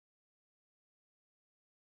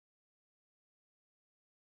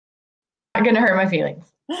going to hurt my feelings.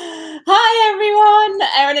 Hi everyone.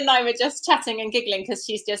 Erin and I were just chatting and giggling because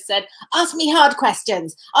she's just said, "Ask me hard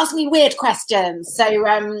questions, ask me weird questions." So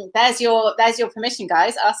there's your permission,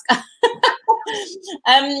 guys. Ask.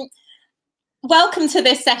 Welcome to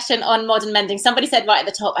this session on modern mending. Somebody said right at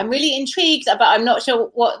the top, I'm really intrigued, but I'm not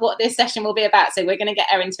sure what this session will be about. So we're going to get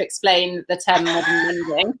Erin to explain the term modern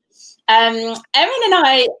mending. Erin and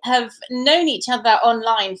I have known each other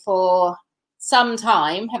online for some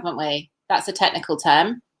time, haven't we? That's a technical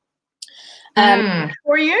term.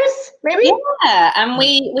 4 years, maybe? Yeah, and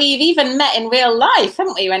we've even met in real life,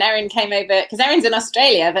 haven't we? When Erin came over, because Erin's in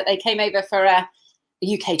Australia, but they came over for a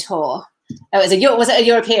UK tour. Was it a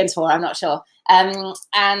European tour? I'm not sure.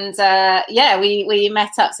 Yeah, we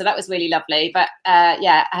met up, so that was really lovely. But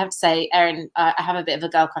yeah, I have to say, Erin, I have a bit of a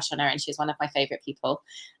girl crush on Erin. She's one of my favourite people.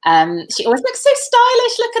 She always looks so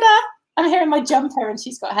stylish. Look at her. I'm here in my jumper, and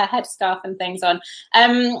she's got her headscarf and things on.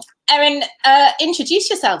 Erin, introduce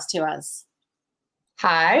yourselves to us.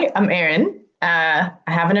 Hi, I'm Erin. I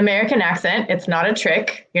have an American accent. It's not a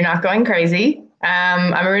trick. You're not going crazy.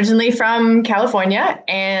 I'm originally from California,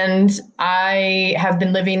 and I have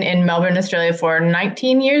been living in Melbourne, Australia for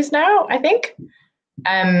 19 years now, I think.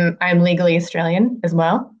 I'm legally Australian as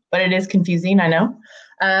well, but it is confusing, I know.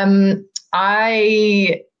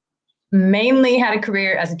 I mainly had a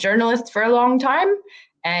career as a journalist for a long time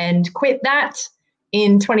and quit that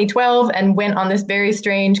in 2012 and went on this very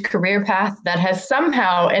strange career path that has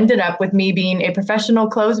somehow ended up with me being a professional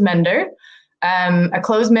clothes mender, a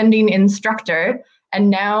clothes mending instructor, and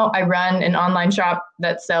now I run an online shop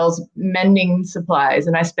that sells mending supplies,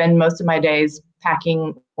 and I spend most of my days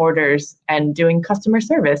packing orders and doing customer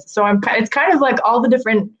service. So it's kind of like all the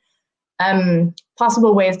different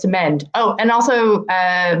possible ways to mend. Oh, and also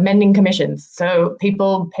mending commissions. So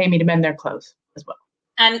people pay me to mend their clothes as well.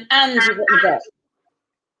 And you wrote a book.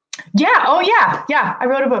 Yeah. Oh, yeah. Yeah. I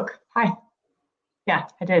wrote a book. Hi. Yeah,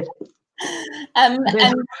 I did. And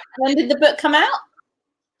when did the book come out?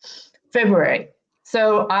 February.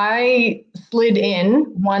 So I slid in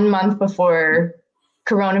 1 month before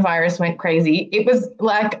coronavirus went crazy. It was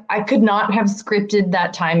like I could not have scripted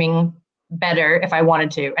that timing better if I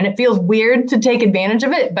wanted to. And it feels weird to take advantage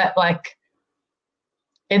of it, but like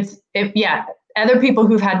yeah, other people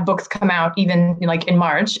who've had books come out even like in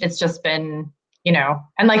March, it's just been,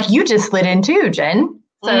 and like you just slid in too, Jen.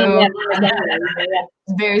 So it's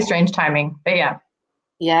very strange timing, but yeah.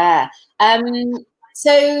 Yeah.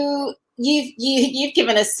 So you've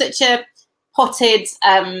given us such a potted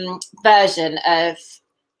version of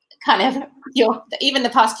kind of even the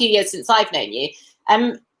past few years since I've known you.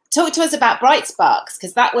 Talk to us about Bright Sparks,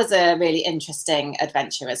 because that was a really interesting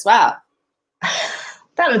adventure as well.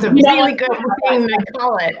 That was a really good thing to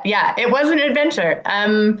call it. Yeah, it was an adventure.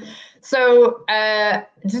 So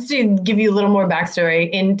just to give you a little more backstory,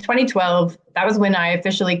 in 2012, that was when I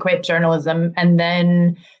officially quit journalism. And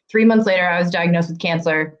then 3 months later, I was diagnosed with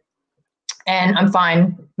cancer. And I'm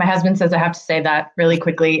fine. My husband says I have to say that really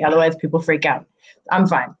quickly, otherwise people freak out. I'm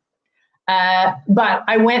fine. But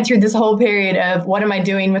I went through this whole period of what am I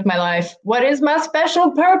doing with my life? What is my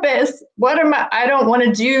special purpose? I don't want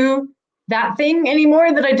to do that thing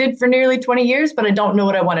anymore that I did for nearly 20 years, but I don't know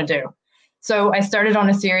what I want to do. So I started on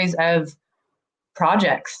a series of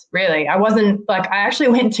projects, really. I actually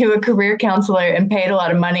went to a career counselor and paid a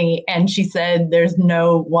lot of money, and she said, there's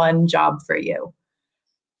no one job for you.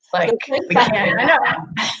 Like, we can't. I know.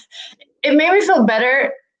 It made me feel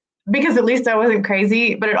better because at least I wasn't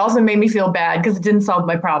crazy, but it also made me feel bad because it didn't solve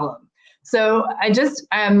my problem. So I just,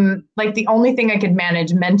 like the only thing I could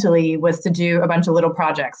manage mentally was to do a bunch of little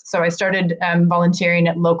projects. So I started volunteering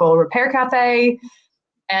at local repair cafe,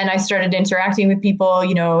 and I started interacting with people,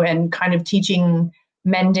 and kind of teaching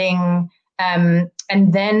mending.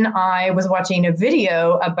 And then I was watching a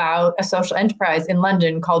video about a social enterprise in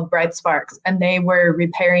London called Bright Sparks, and they were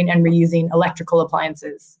repairing and reusing electrical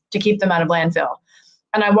appliances to keep them out of landfill.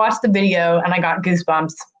 And I watched the video and I got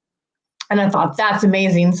goosebumps. And I thought, that's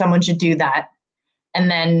amazing. Someone should do that. And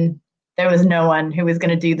then there was no one who was going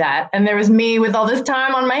to do that. And there was me with all this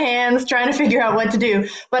time on my hands trying to figure out what to do.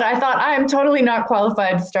 But I thought, I am totally not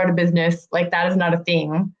qualified to start a business. Like, that is not a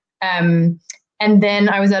thing. And then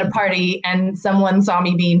I was at a party and someone saw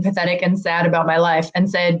me being pathetic and sad about my life and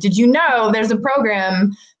said, did you know there's a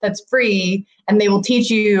program that's free and they will teach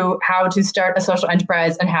you how to start a social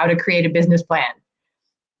enterprise and how to create a business plan?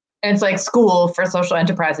 And it's like school for social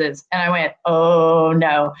enterprises. And I went, oh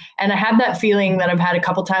no. And I had that feeling that I've had a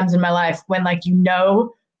couple times in my life when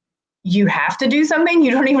you have to do something. You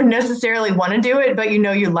don't even necessarily want to do it, but you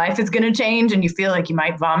know your life is going to change and you feel like you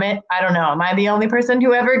might vomit. I don't know. Am I the only person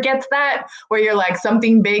who ever gets that? Where you're like,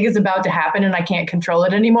 something big is about to happen and I can't control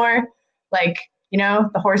it anymore. Like, you know,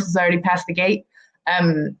 the horse has already passed the gate.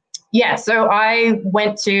 Yeah, so I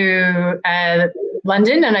went to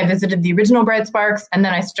London and I visited the original Bright Sparks, and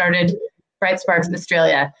then I started Bright Sparks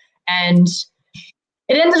Australia. And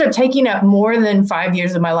it ended up taking up more than 5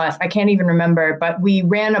 years of my life. I can't even remember, but we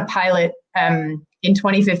ran a pilot in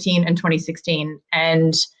 2015 and 2016.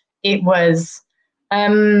 And it was,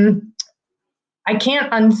 I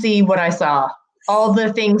can't unsee what I saw. All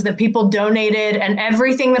the things that people donated and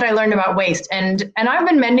everything that I learned about waste. And I've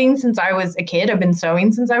been mending since I was a kid. I've been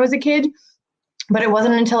sewing since I was a kid. But it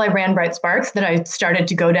wasn't until I ran Bright Sparks that I started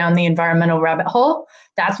to go down the environmental rabbit hole.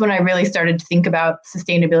 That's when I really started to think about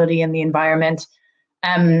sustainability and the environment.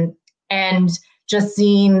 And just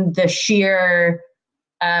seeing the sheer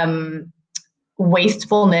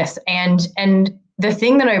wastefulness and the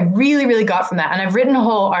thing that I really, really got from that, and I've written a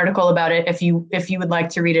whole article about it. If you would like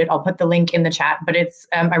to read it, I'll put the link in the chat. But it's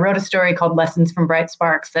I wrote a story called Lessons from Bright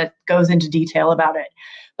Sparks that goes into detail about it.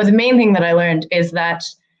 But the main thing that I learned is that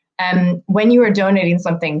when you are donating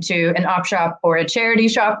something to an op shop or a charity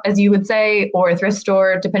shop, as you would say, or a thrift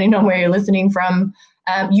store, depending on where you're listening from,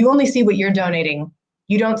 you only see what you're donating.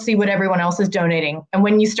 You don't see what everyone else is donating. And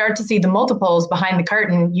when you start to see the multiples behind the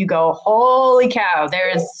curtain, you go, holy cow, there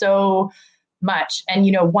is so much. And,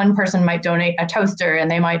 you know, one person might donate a toaster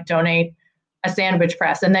and they might donate a sandwich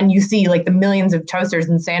press. And then you see like the millions of toasters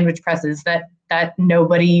and sandwich presses that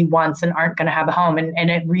nobody wants and aren't going to have a home. And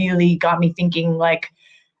it really got me thinking, like,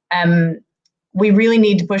 we really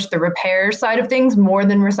need to push the repair side of things more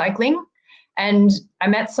than recycling. And I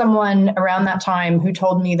met someone around that time who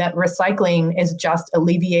told me that recycling is just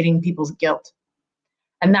alleviating people's guilt.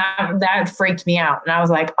 And that freaked me out. And I was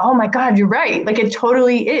like, oh my God, you're right. Like, it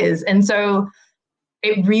totally is. And so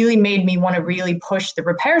it really made me want to really push the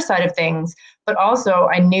repair side of things. But also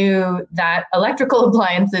I knew that electrical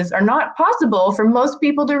appliances are not possible for most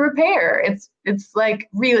people to repair. It's like,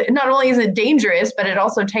 really, not only is it dangerous, but it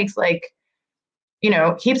also takes like, you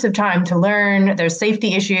know, heaps of time to learn. There's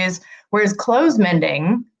safety issues. Whereas clothes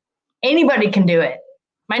mending, anybody can do it.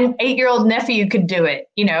 My 8-year-old nephew could do it,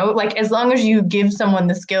 you know, like, as long as you give someone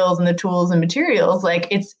the skills and the tools and materials, like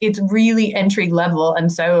it's really entry level.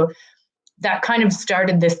 And so that kind of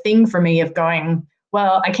started this thing for me of going,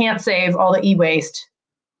 well, I can't save all the e-waste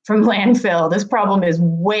from landfill. This problem is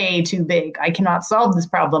way too big. I cannot solve this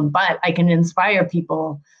problem, but I can inspire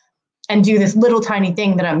people and do this little tiny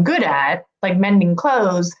thing that I'm good at, like mending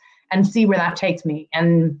clothes, and see where that takes me.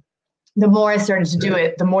 And the more I started to do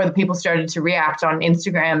it, the more the people started to react on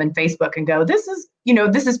Instagram and Facebook and go, this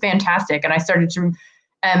is fantastic. And I started to,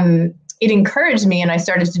 it encouraged me, and I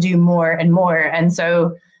started to do more and more. And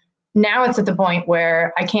so now it's at the point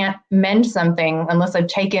where I can't mend something unless I've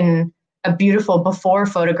taken a beautiful before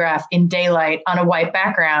photograph in daylight on a white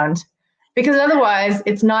background, because otherwise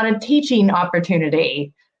it's not a teaching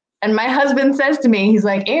opportunity. And my husband says to me, he's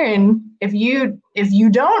like, Erin, if you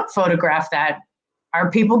don't photograph that, are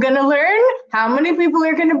people going to learn? How many people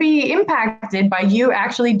are going to be impacted by you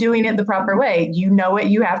actually doing it the proper way? You know what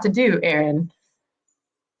you have to do, Erin.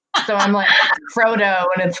 So I'm like Frodo,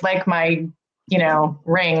 and it's like my, you know,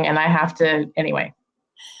 ring, and I have to anyway.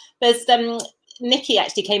 There's Nikki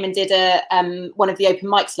actually came and did one of the open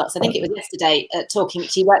mic slots. I think it was yesterday, talking.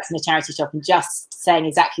 She works in a charity shop and just saying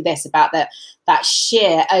exactly this about that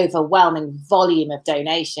sheer overwhelming volume of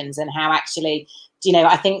donations, and how actually, you know,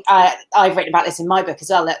 I think I've written about this in my book as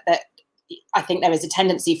well, that I think there is a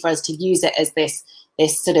tendency for us to use it as this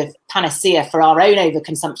sort of panacea for our own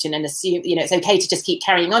overconsumption, and assume, you know, it's okay to just keep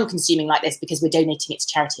carrying on consuming like this because we're donating it to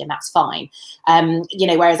charity, and that's fine. You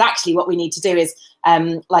know, whereas actually what we need to do is,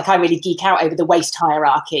 like, I really geek out over the waste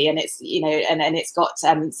hierarchy, and it's, you know, and it's got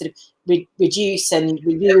sort of reduce and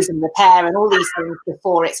reuse and repair and all these things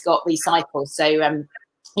before it's got recycle. So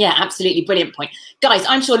yeah, absolutely brilliant point. Guys,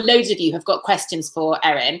 I'm sure loads of you have got questions for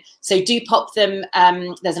Erin, so do pop them.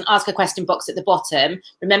 There's an ask a question box at the bottom.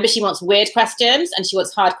 Remember, she wants weird questions and she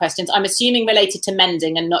wants hard questions. I'm assuming related to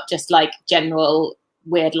mending and not just like general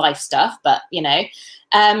weird life stuff, but you know.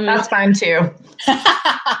 That's fine too.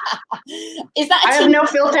 Is that I have no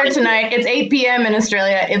filter tonight. It's 8 p.m. in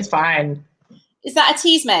Australia. It's fine. Is that a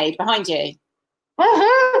tease made behind you?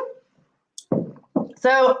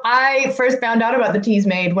 So I first found out about the teas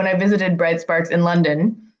made when I visited Bright Sparks in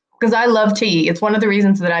London. because I love tea. It's one of the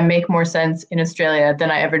reasons that I make more sense in Australia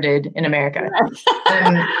than I ever did in America.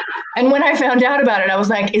 And when I found out about it, I was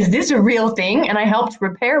like, is this a real thing? And I helped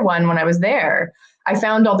repair one when I was there. I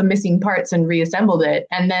found all the missing parts and reassembled it.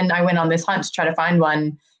 And then I went on this hunt to try to find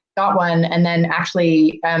one, got one. And then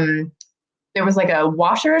actually there was like a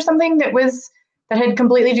washer or something that had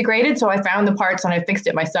completely degraded. So I found the parts and I fixed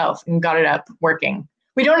it myself and got it up working.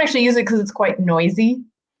 We don't actually use it because it's quite noisy.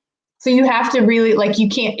 So you have to really, like, you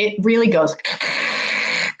can't, it really goes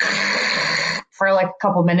for like a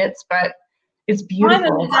couple minutes, but it's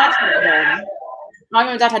beautiful. My mum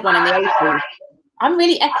and dad had one in the 80s. I'm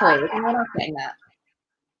really echoey. I'm not saying that.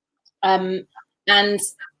 And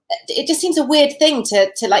it just seems a weird thing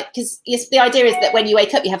to like, because yes, the idea is that when you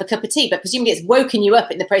wake up, you have a cup of tea, but presumably it's woken you up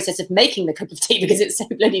in the process of making the cup of tea because it's so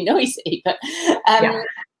bloody noisy. But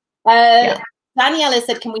Daniela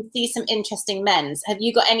said, can we see some interesting mends? Have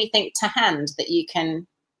you got anything to hand that you can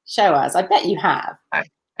show us? I bet you have.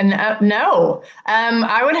 No,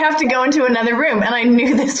 I would have to go into another room, and I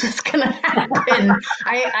knew this was going to happen.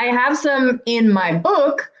 I have some in my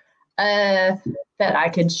book that I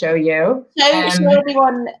could show you. Show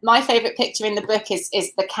everyone. My favorite picture in the book is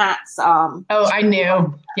the cat's arm. Oh, I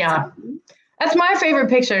knew. Yeah. That's my favorite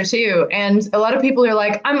picture too. And a lot of people are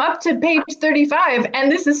like, I'm up to page 35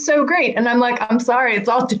 and this is so great. And I'm like, I'm sorry, it's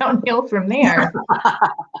all downhill from there.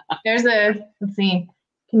 Let's see.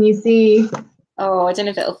 Can you see? Oh, I don't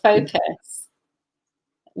know if it'll focus.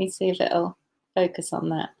 Let me see if it'll focus on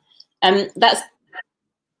that. That's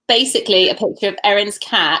basically a picture of Erin's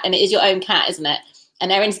cat, and it is your own cat, isn't it?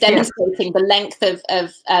 And Erin's demonstrating the length of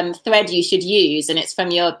thread you should use, and it's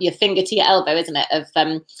from your finger to your elbow, isn't it? Of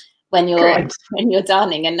when you're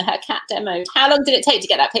darning, and her cat demoed. How long did it take to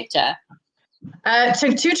get that picture? It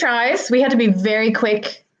took 2 tries. We had to be very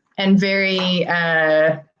quick and very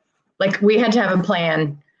we had to have a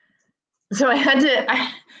plan. So I had to.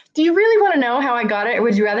 Do you really want to know how I got it, or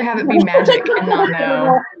would you rather have it be magic and not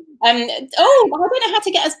know? I don't know how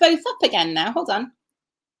to get us both up again now. Hold on.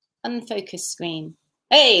 Unfocus screen.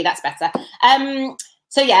 Hey, that's better.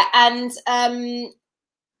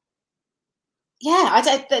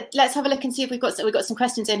 Let's have a look and see if we've got some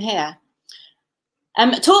questions in here.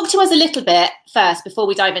 Talk to us a little bit first before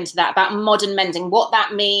we dive into that about modern mending, what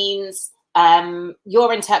that means,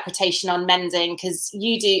 your interpretation on mending, because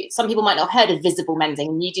you do. Some people might not have heard of visible mending,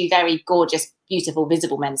 and you do very gorgeous, beautiful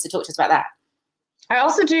visible mends. So talk to us about that. I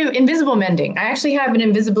also do invisible mending. I actually have an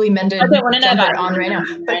invisibly mended jumper on right now,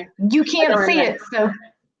 but you can't see it. So,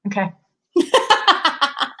 okay.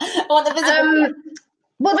 I want the visible.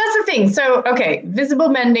 Well, that's the thing. So, okay, visible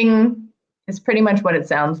mending is pretty much what it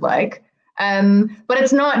sounds like. But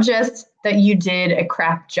it's not just that you did a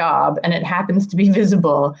crap job and it happens to be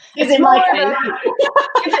visible. It's more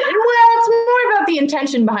about the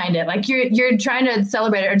intention behind it. Like you're trying to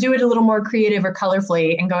celebrate it or do it a little more creative or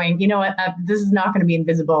colorfully and going, you know what, this is not going to be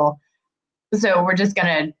invisible. So we're just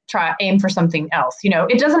going to aim for something else. You know,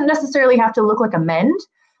 it doesn't necessarily have to look like a mend.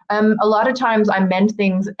 A lot of times I mend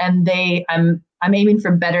things and I'm aiming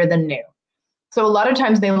for better than new. So a lot of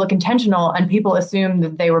times they look intentional and people assume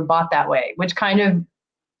that they were bought that way, which kind of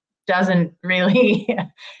doesn't really,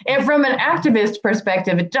 and from an activist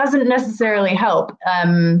perspective, it doesn't necessarily help.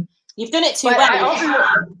 You've done it too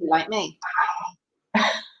well, like me.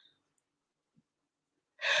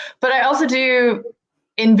 But I also do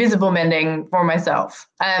invisible mending for myself.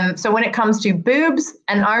 So when it comes to boobs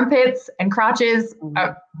and armpits and crotches,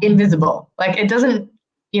 are invisible. Like it doesn't,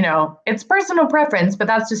 you know, it's personal preference, but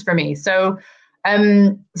that's just for me. So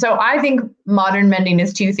I think modern mending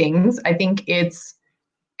is 2 things. I think it's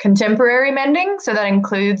contemporary mending, so that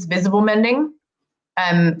includes visible mending.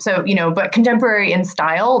 So, you know, but contemporary in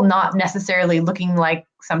style, not necessarily looking like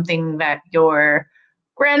something that your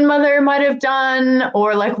grandmother might have done,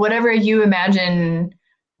 or like whatever you imagine,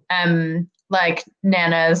 like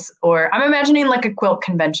Nana's, or I'm imagining like a quilt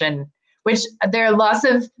convention, which there are lots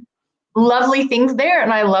of lovely things there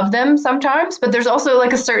and I love them sometimes, but there's also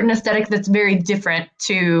like a certain aesthetic that's very different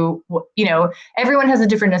to, you know, everyone has a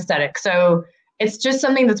different aesthetic. So it's just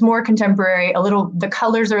something that's more contemporary, the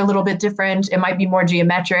colors are a little bit different. It might be more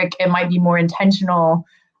geometric. It might be more intentional.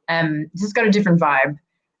 It's just got a different vibe.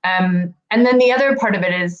 And then the other part of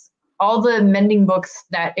it is all the mending books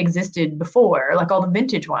that existed before, like all the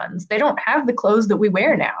vintage ones, they don't have the clothes that we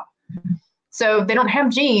wear now. So they don't have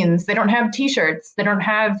jeans, they don't have t-shirts, they don't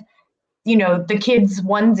have, you know, the kids'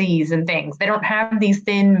 onesies and things. They don't have these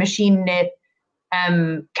thin machine knit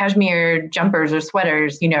cashmere jumpers or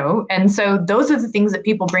sweaters, you know. And so those are the things that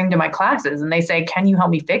people bring to my classes and they say, can you help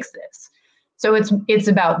me fix this? So it's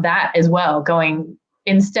about that as well, going,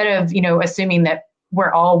 instead of, you know, assuming that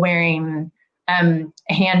we're all wearing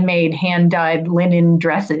handmade, hand-dyed linen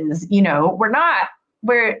dresses. You know, we're not.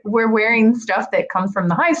 We're wearing stuff that comes from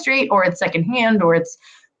the high street, or it's secondhand, or it's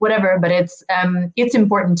whatever. But it's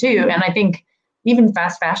important too. And I think even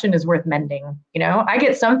fast fashion is worth mending. You know, I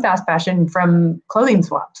get some fast fashion from clothing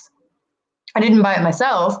swaps. I didn't buy it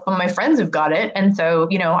myself, but my friends have got it, and so,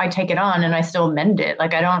 you know, I take it on and I still mend it.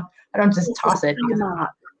 Like I don't just toss it.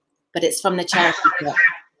 But it's from the charity.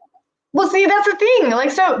 Well, see, that's the thing.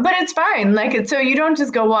 Like, so, but it's fine. Like, so you don't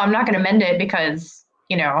just go, well, I'm not going to mend it because,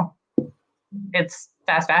 you know, it's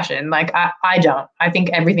fast fashion. Like, I don't. I think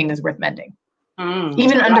everything is worth mending.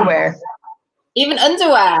 Even underwear. Even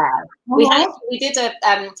underwear. We did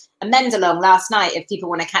a mend along last night. If people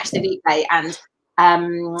want to catch the replay, and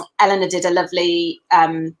Eleanor did a lovely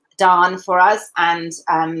darn for us, and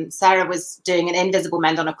Sarah was doing an invisible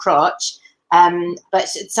mend on a crotch. But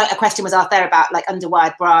so a question was asked there about like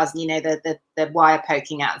underwired bras, and you know, the wire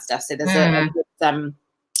poking out and stuff. So there's a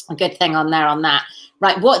good thing on there on that.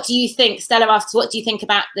 Right. What do you think? Stella asks, what do you think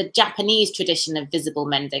about the Japanese tradition of visible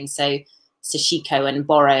mending? So sashiko and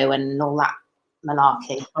boro and all that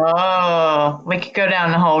malarkey. Oh, we could go down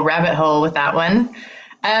the whole rabbit hole with that one.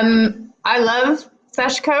 I love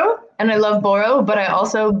sashiko and I love boro, but I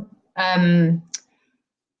also, I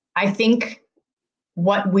think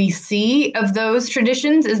what we see of those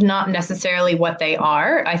traditions is not necessarily what they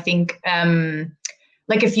are. I think,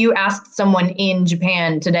 like if you ask someone in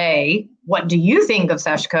Japan today, what do you think of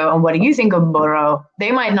sashiko and what do you think of boro?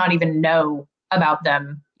 They might not even know about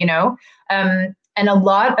them, you know? And a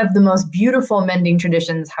lot of the most beautiful mending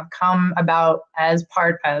traditions have come about as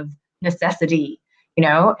part of necessity, you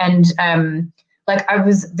know? And like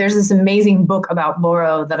there's this amazing book about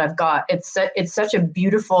boro that I've got. It's such a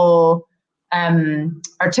beautiful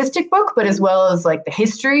artistic book, but as well as like the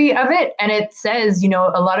history of it. And it says, you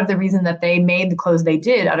know, a lot of the reason that they made the clothes they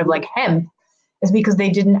did out of like hemp is because they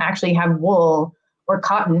didn't actually have wool or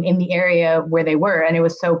cotton in the area where they were. And it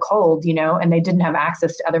was so cold, you know, and they didn't have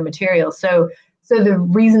access to other materials. So the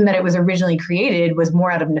reason that it was originally created was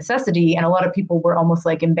more out of necessity. And a lot of people were almost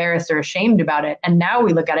like embarrassed or ashamed about it. And now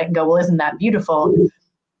we look at it and go, well, isn't that beautiful?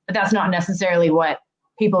 But that's not necessarily what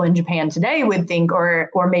people in Japan today would think, or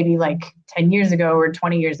maybe like 10 years ago or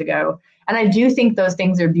 20 years ago. And I do think those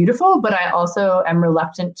things are beautiful, but I also am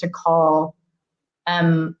reluctant to call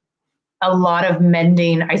a lot of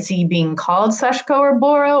mending I see being called sashiko or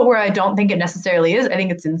boro, where I don't think it necessarily is. I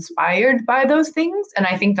think it's inspired by those things. And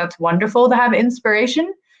I think that's wonderful to have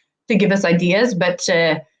inspiration to give us ideas. But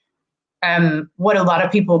to what a lot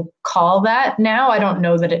of people call that now, I don't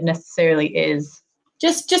know that it necessarily is.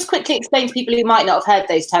 Just quickly explain to people who might not have heard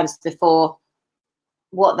those terms before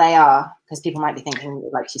what they are, because people might be thinking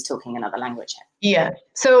like she's talking another language. Yeah.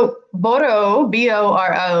 So boro,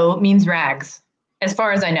 B-O-R-O, means rags, as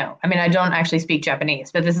far as I know. I mean, I don't actually speak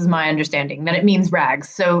Japanese, but this is my understanding that it means rags.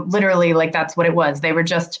 So literally, like, that's what it was. It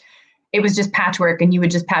was just patchwork, and you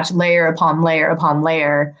would just patch layer upon layer upon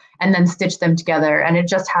layer and then stitch them together. And it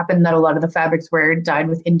just happened that a lot of the fabrics were dyed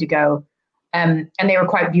with indigo, and they were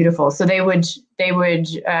quite beautiful. So they would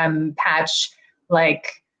patch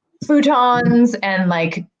like futons and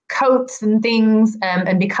like coats and things,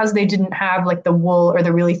 and because they didn't have like the wool or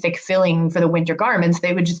the really thick filling for the winter garments,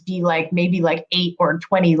 they would just be like maybe like 8 or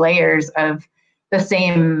 20 layers of the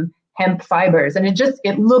same hemp fibers, and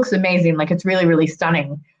it looks amazing. Like, it's really, really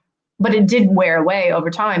stunning, but it did wear away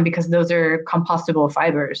over time because those are compostable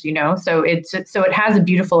fibers, you know. So it has a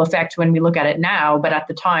beautiful effect when we look at it now, but at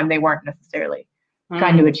the time they weren't necessarily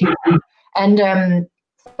trying to achieve that. And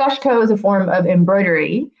sashiko is a form of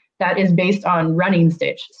embroidery that is based on running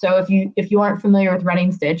stitch. So if you aren't familiar with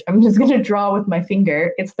running stitch, I'm just going to draw with my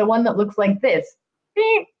finger. It's the one that looks like this.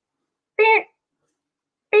 Beep, beep,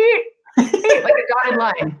 beep, beep, like a dotted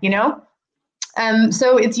line, you know?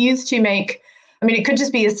 So it's used to make, I mean, it could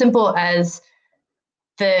just be as simple as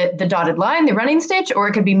the dotted line, the running stitch, or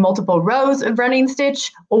it could be multiple rows of running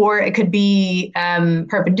stitch, or it could be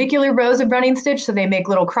perpendicular rows of running stitch. So they make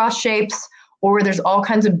little cross shapes, or there's all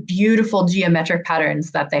kinds of beautiful geometric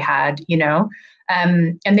patterns that they had, you know,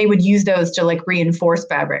 and they would use those to like reinforce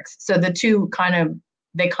fabrics. So the two kind of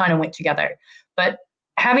went together. But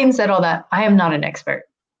having said all that, I am not an expert.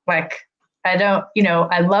 Like, I don't, you know,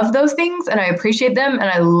 I love those things and I appreciate them,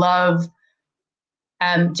 and I love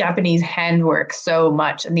Japanese handwork so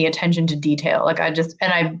much and the attention to detail. Like,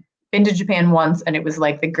 and I've been to Japan once and it was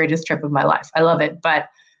like the greatest trip of my life. I love it, but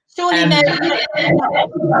surely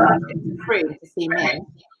free to see me.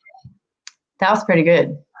 That was pretty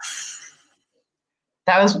good.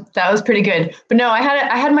 That was pretty good. But no, I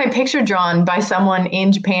had my picture drawn by someone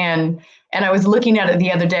in Japan, and I was looking at it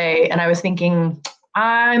the other day and I was thinking,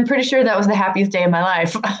 I'm pretty sure that was the happiest day of my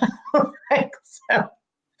life. Like,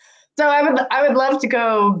 so I would love to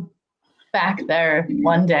go back there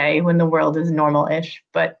one day when the world is normal-ish.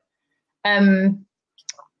 But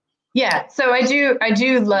yeah, so I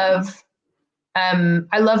do love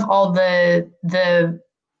I love all the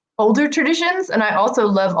older traditions, and I also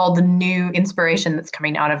love all the new inspiration that's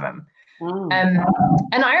coming out of them.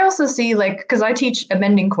 And I also see, like, because I teach a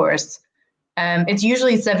mending course. It's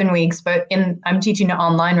usually 7 weeks, but I'm teaching it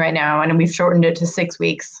online right now, and we've shortened it to 6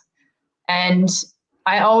 weeks. And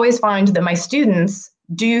I always find that my students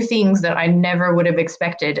do things that I never would have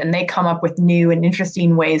expected, and they come up with new and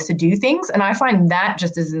interesting ways to do things. And I find that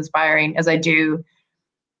just as inspiring as I do,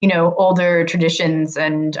 you know, older traditions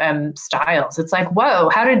and styles. It's like, whoa,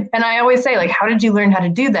 and I always say, like, how did you learn how to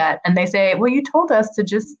do that? And they say, well, you told us to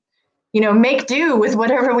just, you know, make do with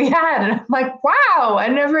whatever we had. And I'm like, wow, I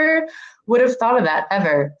never would have thought of that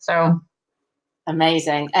ever. So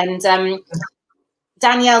amazing. And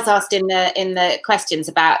Danielle's asked in the questions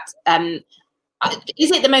about, is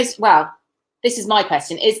it the most, well, this is my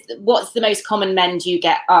question, what's the most common mend you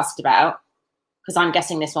get asked about? Because I'm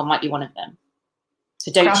guessing this one might be one of them.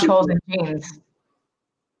 So don't crash holes in jeans.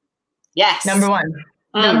 Yes. Number one.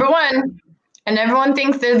 Number one. And everyone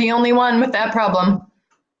thinks they're the only one with that problem.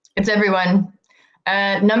 It's everyone.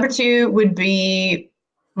 Number two would be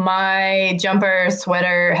my jumper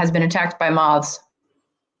sweater has been attacked by moths.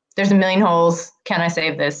 There's a million holes. Can I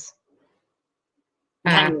save this?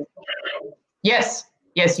 Yes.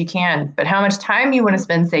 Yes, you can. But how much time you want to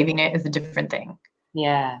spend saving it is a different thing.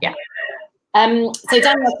 Yeah. Yeah. So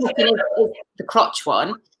Daniel's question is the crotch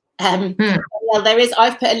one. Well,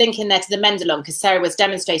 I've put a link in there to the mend along because Sarah was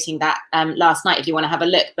demonstrating that last night if you want to have a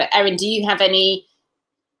look. But Erin, do you have any,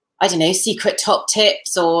 I don't know, secret top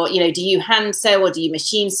tips, or, you know, do you hand sew or do you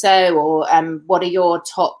machine sew, or what are your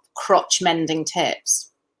top crotch mending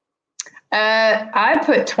tips? I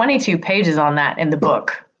put 22 pages on that in the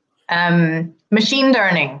book. Machine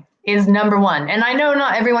darning is number one. And I know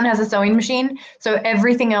not everyone has a sewing machine, so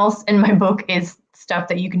everything else in my book is stuff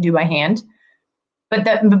that you can do by hand.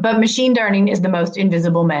 But machine darning is the most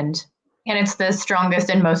invisible mend, and it's the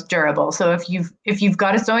strongest and most durable. So if you've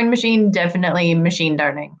got a sewing machine, definitely machine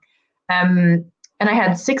darning. And I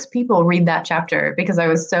had 6 people read that chapter because I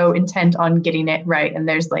was so intent on getting it right. And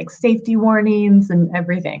there's like safety warnings and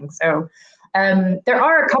everything. So there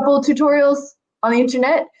are a couple tutorials on the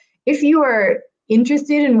internet. If you are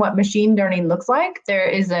interested in what machine darning looks like, there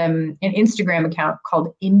is an Instagram account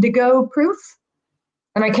called Indigo Proof.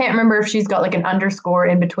 And I can't remember if she's got like an underscore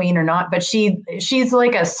in between or not, but she's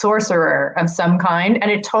like a sorcerer of some kind.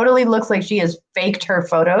 And it totally looks like she has faked her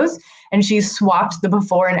photos and she's swapped the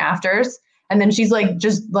before and afters. And then she's like,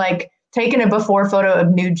 just like taken a before photo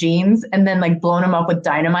of new jeans and then like blown them up with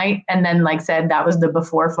dynamite and then like said that was the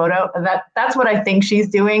before photo. That's what I think she's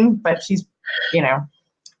doing, but she's, you know,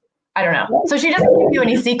 I don't know. So she doesn't give you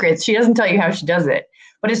any secrets. She doesn't tell you how she does it,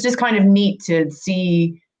 but it's just kind of neat to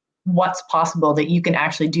see what's possible that you can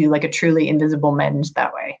actually do like a truly invisible mend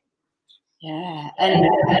that way. Yeah. And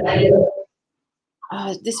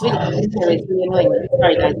this really is really annoying.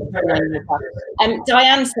 Sorry guys.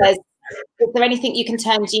 Diane says, is there anything you can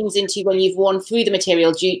turn jeans into when you've worn through the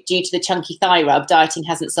material due to the chunky thigh rub? Dieting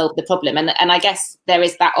hasn't solved the problem. And I guess there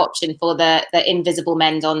is that option for the invisible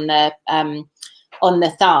mend on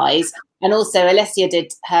the thighs. And also Alessia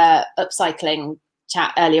did her upcycling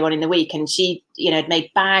chat earlier on in the week, and she, you know, had made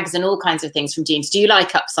bags and all kinds of things from jeans. Do you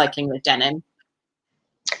like upcycling with denim?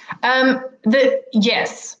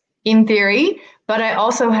 Yes, in theory, but I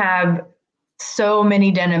also have so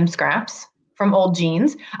many denim scraps from old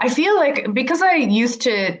jeans. I feel like because I used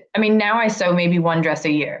to, I mean, now I sew maybe one dress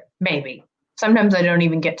a year, maybe. Sometimes I don't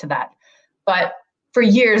even get to that. But for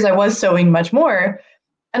years I was sewing much more.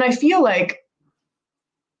 And I feel like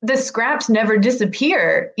the scraps never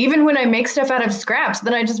disappear. Even when I make stuff out of scraps,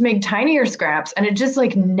 then I just make tinier scraps and it just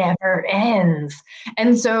like never ends.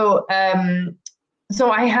 And so,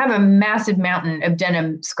 so I have a massive mountain of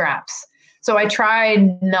denim scraps. So I try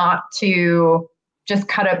not to just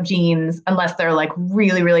cut up jeans unless they're like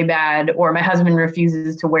really, really bad, or my husband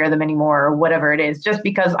refuses to wear them anymore, or whatever it is, just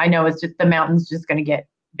because I know it's just the mountain's just going to get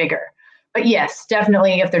bigger. But yes,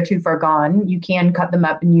 definitely if they're too far gone, you can cut them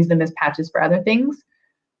up and use them as patches for other things.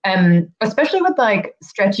 Especially with like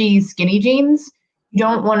stretchy, skinny jeans, you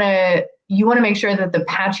want to make sure that the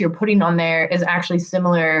patch you're putting on there is actually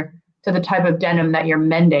similar to the type of denim that you're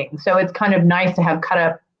mending. So it's kind of nice to have cut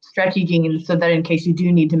up stretchy jeans so that in case you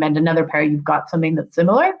do need to mend another pair, you've got something that's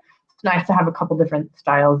similar. It's nice to have a couple different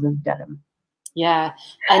styles of denim. Yeah.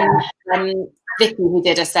 And Vicky, who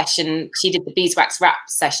did a session, she did the beeswax wrap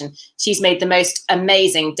session. She's made the most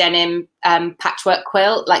amazing denim patchwork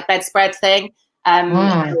quilt, like bedspread thing.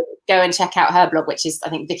 Go and check out her blog, which is, I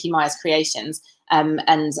think, Vicky Myers Creations.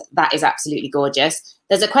 And that is absolutely gorgeous.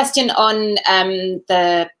 There's a question on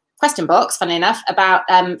the question box, funny enough, about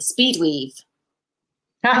speed weave.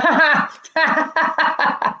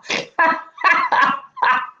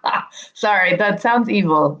 Sorry, that sounds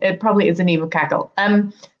evil. It probably is an evil cackle.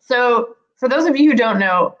 So for those of you who don't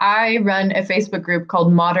know, I run a Facebook group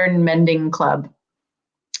called Modern Mending Club.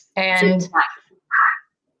 And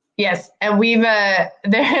yes, and we've had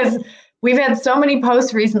so many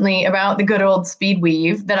posts recently about the good old speed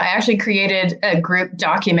weave that I actually created a group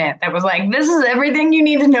document that was like, this is everything you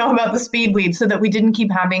need to know about the speed weave, so that we didn't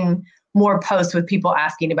keep having more posts with people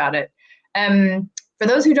asking about it. For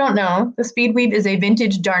those who don't know, the speed weave is a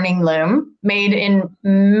vintage darning loom made in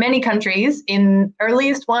many countries. In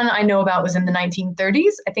earliest one I know about was in the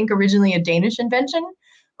 1930s, I think originally a Danish invention,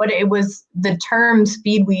 but it was the term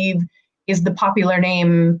speed weave is the popular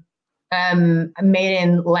name made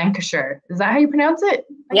in Lancashire. Is that how you pronounce it?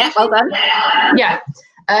 Yeah, well done. Yeah.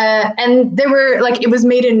 And there were it was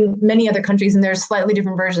made in many other countries, and there's slightly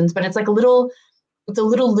different versions, but it's like it's a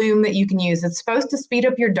little loom that you can use. It's supposed to speed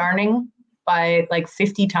up your darning by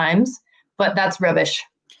 50 times, but that's rubbish.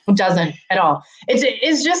 It doesn't at all.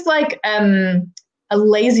 It's just like a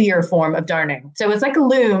lazier form of darning. So it's like a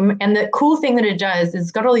loom, and the cool thing that it does is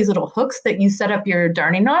it's got all these little hooks that you set up your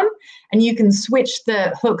darning on, and you can switch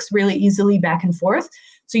the hooks really easily back and forth.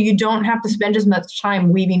 So you don't have to spend as much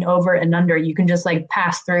time weaving over and under. You can just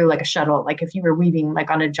pass through like a shuttle, like if you were weaving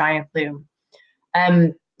on a giant loom.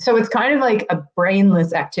 So it's kind of like a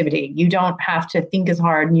brainless activity. You don't have to think as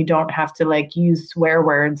hard, and you don't have to use swear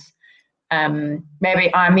words. Maybe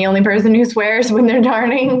I'm the only person who swears when they're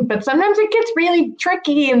darning, but sometimes it gets really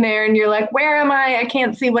tricky in there, and you're like, where am I? I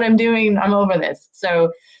can't see what I'm doing. I'm over this.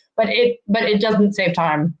 So, but it doesn't save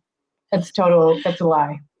time. That's a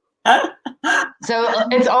lie. So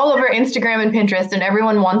it's all over Instagram and Pinterest, and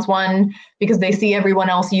everyone wants one because they see everyone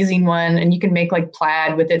else using one, and you can make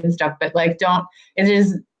plaid with it and stuff, but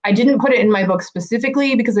I didn't put it in my book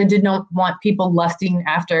specifically because I did not want people lusting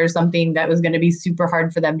after something that was going to be super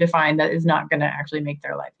hard for them to find, that is not going to actually make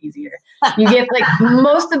their life easier. You get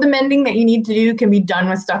most of the mending that you need to do can be done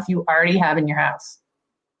with stuff you already have in your house.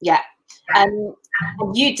 Yeah.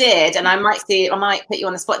 You did, and I might put you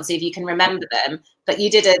on the spot and see if you can remember them, but you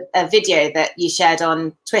did a video that you shared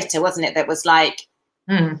on Twitter, wasn't it? That was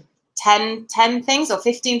 10 things or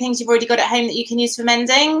 15 things you've already got at home that you can use for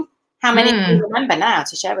mending. How many do you remember now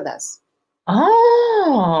to share with us?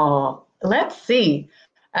 Oh, let's see.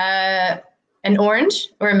 An orange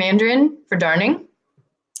or a mandarin for darning.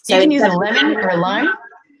 So you can use a lemon or a lime.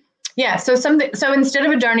 Yeah, so instead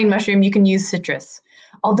of a darning mushroom, you can use citrus.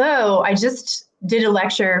 Although I just did a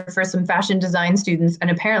lecture for some fashion design students, and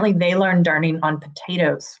apparently they learned darning on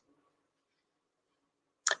potatoes.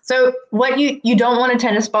 So what you don't want a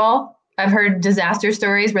tennis ball. I've heard disaster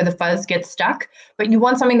stories where the fuzz gets stuck, but you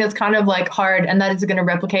want something that's kind of hard, and that is going to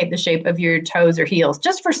replicate the shape of your toes or heels.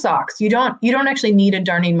 Just for socks, you don't actually need a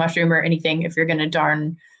darning mushroom or anything if you're going to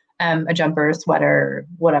darn a jumper, a sweater,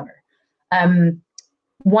 whatever.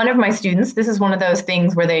 One of my students, this is one of those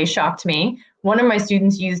things where they shocked me. One of my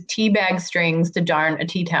students used tea bag strings to darn a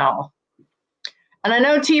tea towel. And I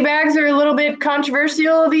know tea bags are a little bit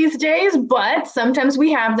controversial these days, but sometimes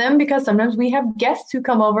we have them because sometimes we have guests who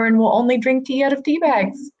come over and will only drink tea out of tea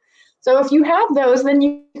bags. So if you have those, then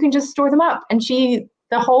you can just store them up. And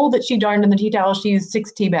the hole that she darned in the tea towel, she used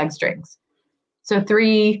 6 tea bag strings. So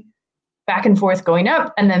 3 back and forth going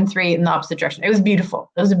up, and then 3 in the opposite direction. It was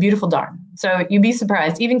beautiful. It was a beautiful darn. So you'd be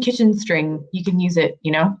surprised. Even kitchen string, you can use it,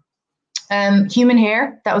 Human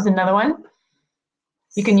hair, that was another one.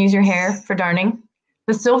 You can use your hair for darning.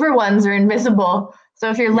 The silver ones are invisible. So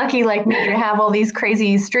if you're lucky like me to have all these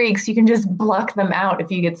crazy streaks, you can just pluck them out if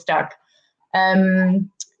you get stuck.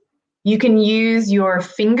 You can use your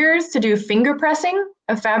fingers to do finger pressing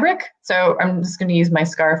of fabric. So I'm just going to use my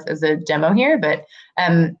scarf as a demo here, but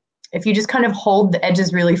if you just kind of hold the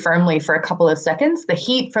edges really firmly for a couple of seconds, the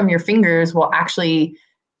heat from your fingers will actually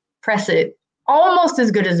press it almost as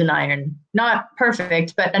good as an iron. Not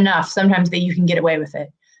perfect, but enough sometimes that you can get away with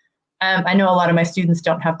it. I know a lot of my students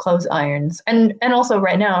don't have clothes irons. And also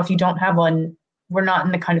right now, if you don't have one, we're not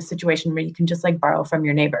in the kind of situation where you can just borrow from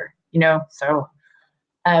your neighbor, So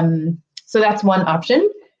that's one option.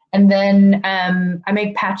 And then I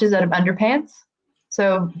make patches out of underpants.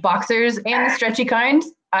 So boxers and the stretchy kind.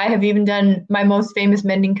 I have even done, my most famous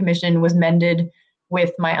mending commission was mended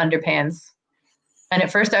with my underpants. And at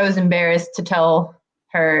first I was embarrassed to tell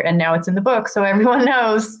her, and now it's in the book, so everyone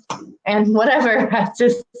knows. And whatever,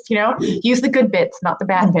 just, use the good bits, not the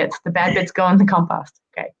bad bits. The bad bits go in the compost.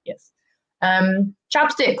 Okay, yes.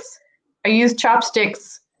 Chopsticks. I use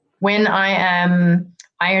chopsticks when I am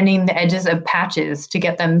ironing the edges of patches to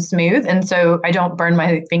get them smooth, and so I don't burn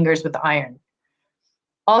my fingers with the iron.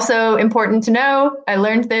 Also important to know, I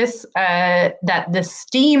learned this, that the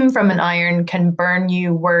steam from an iron can burn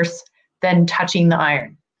you worse than touching the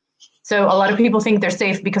iron. So a lot of people think they're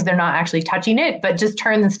safe because they're not actually touching it, but just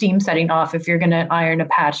turn the steam setting off if you're going to iron a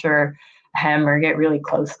patch or a hem or get really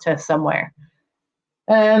close to somewhere.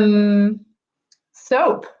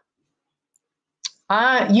 Soap.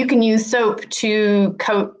 You can use soap to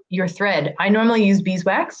coat your thread. I normally use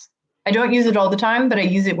beeswax. I don't use it all the time, but I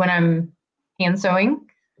use it when I'm hand sewing.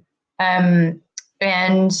 And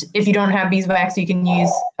if you don't have beeswax, you can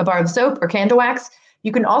use a bar of soap or candle wax.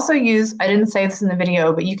 You can also use, I didn't say this in the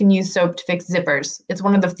video, but you can use soap to fix zippers. It's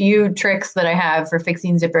one of the few tricks that I have for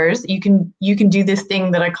fixing zippers. You can do this thing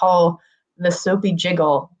that I call the soapy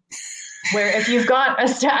jiggle, where if you've got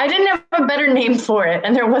I didn't have a better name for it,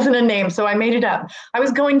 and there wasn't a name, so I made it up. I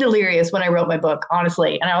was going delirious when I wrote my book,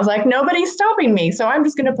 honestly, and I was like, nobody's stopping me, so I'm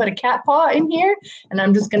just going to put a cat paw in here, and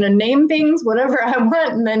I'm just going to name things whatever I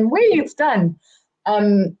want, and then wait, it's done.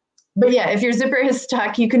 But yeah, if your zipper is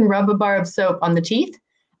stuck, you can rub a bar of soap on the teeth,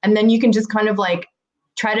 and then you can just kind of like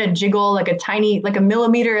try to jiggle like a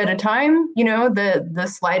millimeter at a time, the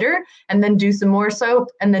slider, and then do some more soap,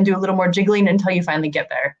 and then do a little more jiggling until you finally get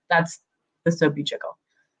there. That's the soapy jiggle.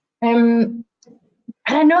 And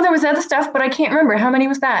I know there was other stuff, but I can't remember. How many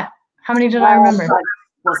was that? How many did I remember? I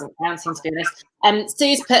wasn't counting, to be honest.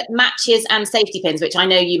 Sue's put matches and safety pins, which I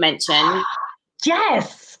know you mentioned.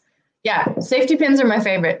 Yes. Yeah, safety pins are my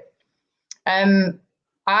favorite. I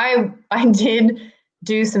did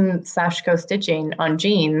do some Sashiko stitching on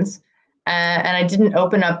jeans, and I didn't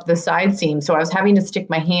open up the side seam, so I was having to stick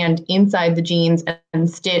my hand inside the jeans and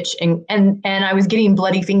stitch, and I was getting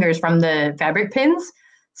bloody fingers from the fabric pins.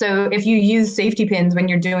 So if you use safety pins when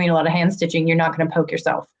you're doing a lot of hand stitching, you're not going to poke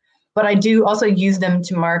yourself. But I do also use them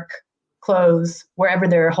to mark clothes wherever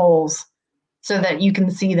there are holes so that you can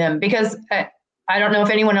see them, because I don't know if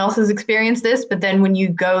anyone else has experienced this, but then when you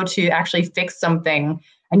go to actually fix something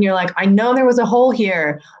and you're like, I know there was a hole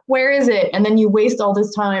here, where is it? And then you waste all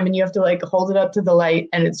this time and you have to like hold it up to the light,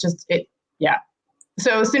 and it's just, yeah.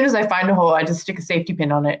 So as soon as I find a hole, I just stick a safety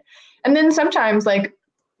pin on it. And then sometimes like,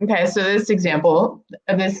 okay, so this example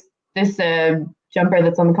of this jumper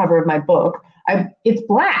that's on the cover of my book, it's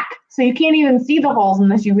black. So you can't even see the holes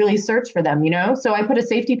unless you really search for them, So I put a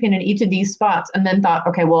safety pin in each of these spots and then thought,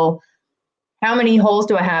 okay, well, how many holes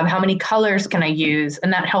do I have? How many colors can I use?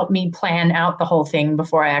 And that helped me plan out the whole thing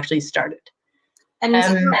before I actually started. And that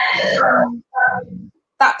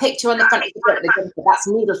picture on the front of the book, that's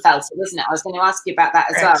needle felted, isn't it? I was going to ask you about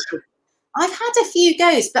that as well. I've had a few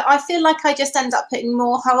goes, but I feel like I just end up putting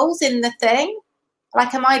more holes in the thing.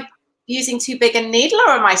 Like, am I using too big a needle, or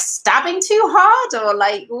am I stabbing too hard, or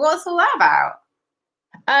like, what's all that about?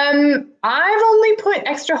 I've only put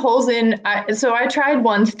extra holes in. So I tried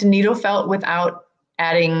once to needle felt without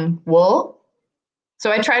adding wool.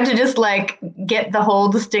 So I tried to just like get the hole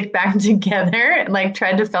to stick back together, and like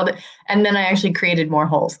tried to felt it, and then I actually created more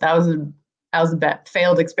holes. That was a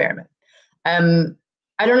failed experiment.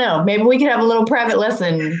 I don't know. Maybe we could have a little private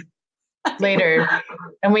lesson later,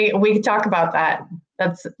 and we could talk about that.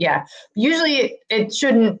 Yeah. Usually it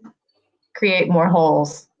shouldn't create more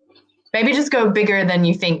holes. Maybe just go bigger than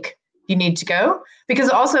you think you need to go. Because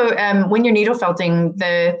also when you're needle felting,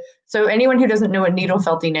 so anyone who doesn't know what needle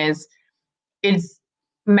felting is, it's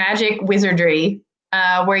magic wizardry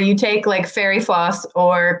where you take like fairy floss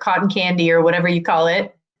or cotton candy or whatever you call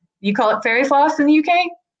it. You call it fairy floss in the UK?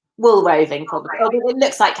 Wool roving, probably. Oh, it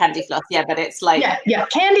looks like candy floss, yeah, but it's like... Yeah,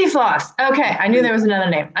 candy floss. Okay, I knew there was another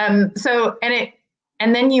name. And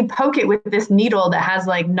then you poke it with this needle that has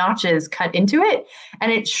like notches cut into it,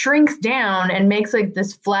 and it shrinks down and makes like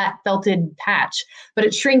this flat felted patch, but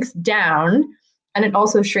it shrinks down and it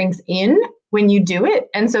also shrinks in when you do it.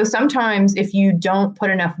 And so sometimes if you don't put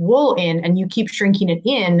enough wool in and you keep shrinking it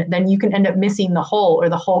in, then you can end up missing the hole, or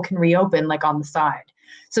the hole can reopen like on the side.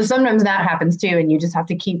 So sometimes that happens too, and you just have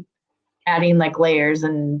to keep adding like layers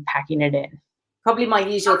and packing it in. Probably my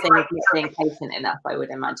usual thing is not being patient enough, I would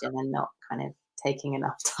imagine, and not kind of taking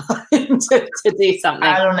enough time to do something.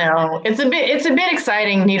 I don't know. It's a bit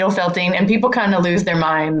exciting, needle felting, and people kind of lose their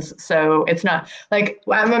minds. So it's not like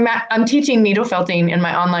I'm teaching needle felting in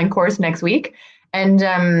my online course next week, and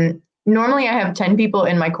normally I have 10 people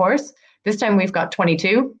in my course. This time we've got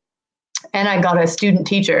 22, and I got a student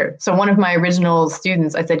teacher. So one of my original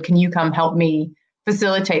students, I said, "Can you come help me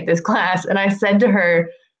facilitate this class. And I said to her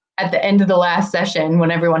at the end of the last session,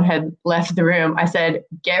 when everyone had left the room, I said,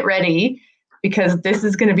 get ready, because this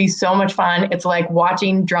is going to be so much fun. It's like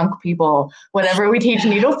watching drunk people whenever we teach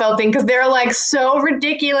needle felting, because they're like so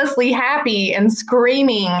ridiculously happy and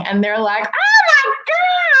screaming, and they're like, oh my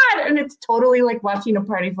God. And it's totally like watching a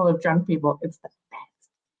party full of drunk people. It's the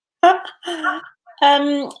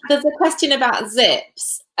best. There's a question about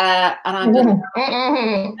zips, and I'm gonna,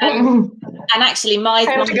 and actually my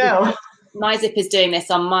zip is doing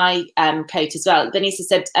this on my coat as well. Denise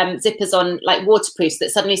said zippers on like waterproofs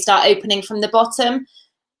that suddenly start opening from the bottom,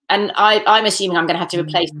 and I'm assuming I'm going to have to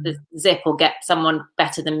replace the zip or get someone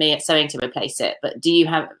better than me at sewing to replace it. But do you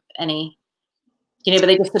have any, but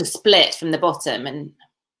they just sort of split from the bottom? And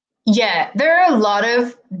yeah, there are a lot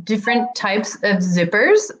of different types of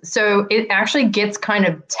zippers. So it actually gets kind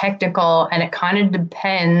of technical, and it kind of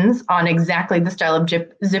depends on exactly the style of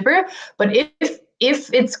zipper. But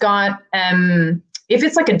if it's got, if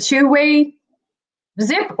it's like a two-way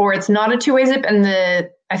zip, or it's not a two-way zip, and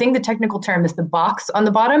I think the technical term is the box on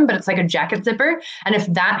the bottom, but it's like a jacket zipper. And if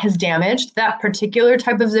that has damaged, that particular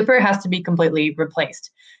type of zipper has to be completely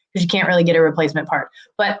replaced, because you can't really get a replacement part.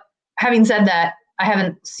 But having said that, I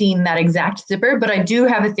haven't seen that exact zipper, but I do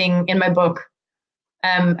have a thing in my book,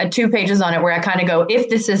 2 pages on it, where I kind of go, if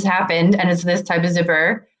this has happened and it's this type of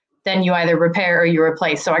zipper, then you either repair or you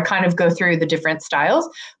replace. So I kind of go through the different styles.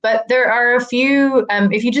 But there are a few,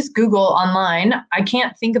 if you just Google online, I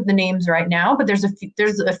can't think of the names right now, but there's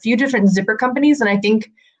a few different zipper companies, and I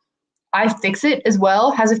think iFixit as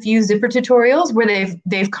well has a few zipper tutorials where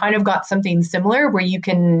they've kind of got something similar, where you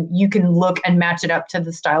can look and match it up to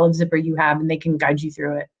the style of zipper you have, and they can guide you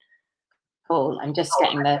through it. Cool. I'm just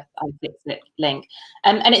getting the iFixit link,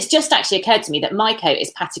 and it's just actually occurred to me that my coat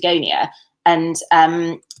is Patagonia, and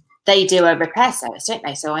they do a repair service, don't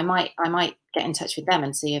they? So I might get in touch with them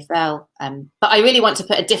and see if they'll. But I really want to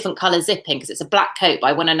put a different color zip in, because it's a black coat, but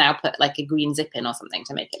I want to now put like a green zip in or something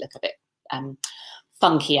to make it look a bit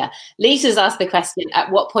funkier. Lisa's asked the question,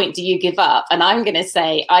 at what point do you give up? And I'm going to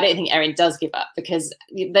say, I don't think Erin does give up, because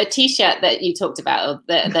the t-shirt that you talked about, or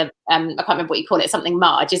the I can't remember what you call it, something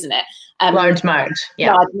Marge, isn't it? Large Marge,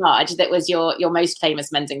 yeah. Large Marge, that was your most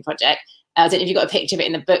famous mending project. I don't know if you've got a picture of it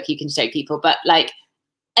in the book you can show people, but like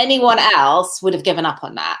anyone else would have given up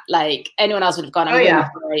on that. Like anyone else would have gone, I'm really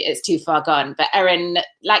sorry, it's too far gone. But Erin,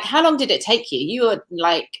 like, how long did it take you? You were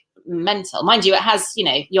like mental. Mind you, it has,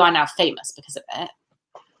 you are now famous because of it.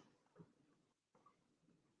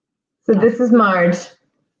 So this is Marge.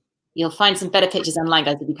 You'll find some better pictures online,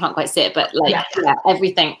 guys, if you can't quite see it. But like, yeah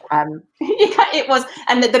everything. It was,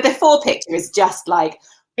 and the before picture is just like,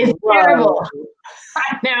 it's terrible.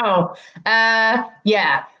 I know.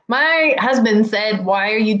 Yeah. My husband said,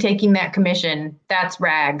 why are you taking that commission? That's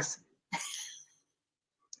rags.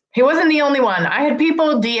 He wasn't the only one. I had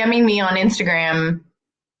people DMing me on Instagram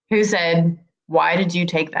who said, why did you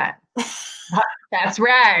take that? That's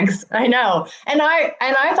rags. I know. And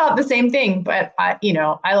I thought the same thing, but I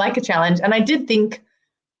like a challenge. And I did think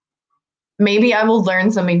maybe I will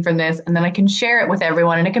learn something from this, and then I can share it with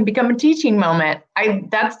everyone, and it can become a teaching moment. I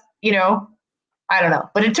don't know,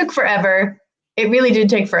 but it took forever. It really did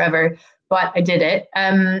take forever, but I did it.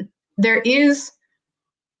 There is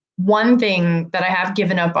one thing that I have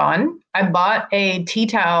given up on. I bought a tea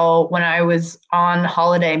towel when I was on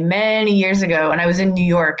holiday many years ago, and I was in New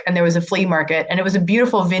York, and there was a flea market, and it was a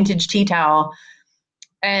beautiful vintage tea towel.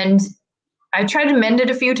 And I tried to mend it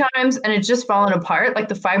a few times, and it's just fallen apart. Like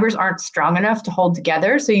the fibers aren't strong enough to hold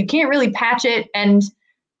together, so you can't really patch it. And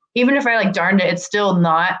even if I like darned it, it's still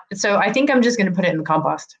not. So I think I'm just going to put it in the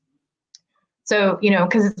compost. So,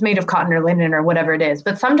 because it's made of cotton or linen or whatever it is.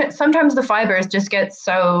 But sometimes the fibers just get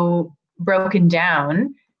so broken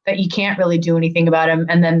down that you can't really do anything about them.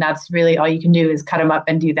 And then that's really all you can do is cut them up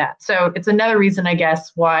and do that. So it's another reason, I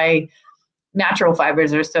guess, why natural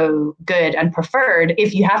fibers are so good and preferred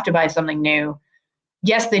if you have to buy something new.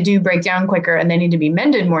 Yes, they do break down quicker and they need to be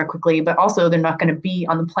mended more quickly, but also they're not going to be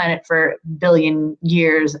on the planet for a billion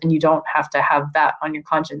years, and you don't have to have that on your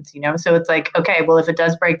conscience, So it's like, okay, well, if it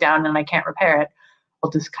does break down and I can't repair it, I'll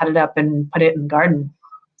just cut it up and put it in the garden.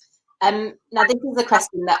 Now, this is a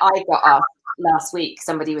question that I got asked last week.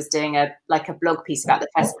 Somebody was doing a blog piece about the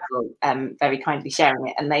festival, very kindly sharing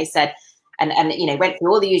it, and they said, and went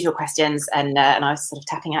through all the usual questions, and I was sort of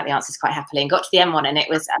tapping out the answers quite happily, and got to the end one, and it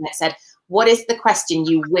said, what is the question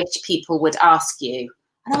you wish people would ask you?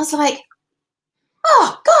 And I was like,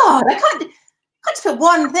 oh God, I can't just put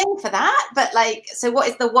one thing for that. But so what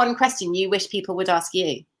is the one question you wish people would ask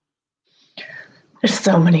you? There's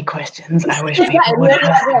so many questions I wish people would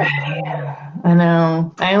ask me. I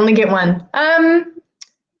know. I only get one.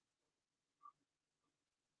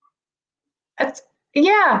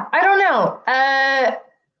 Yeah, I don't know.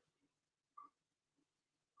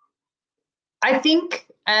 I think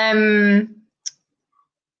that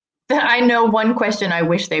I know one question I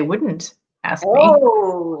wish they wouldn't ask me.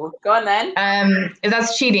 Oh, go on then.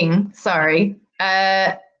 That's cheating. Sorry.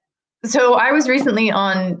 So I was recently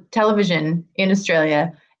on television in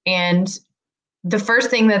Australia, and the first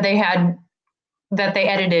thing that they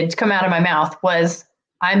edited to come out of my mouth was,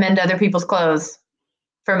 I mend other people's clothes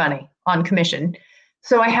for money on commission.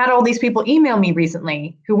 So I had all these people email me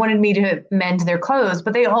recently who wanted me to mend their clothes,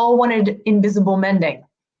 but they all wanted invisible mending.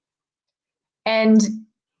 And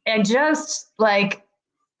just like,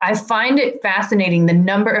 I find it fascinating the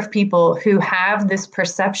number of people who have this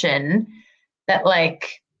perception that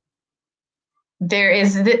like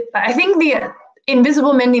I think the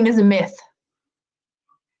invisible mending is a myth.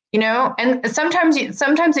 And sometimes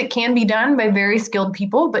it can be done by very skilled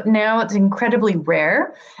people, but now it's incredibly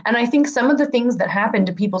rare. And I think some of the things that happen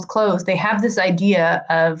to people's clothes, they have this idea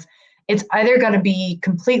of it's either going to be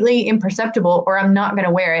completely imperceptible or I'm not going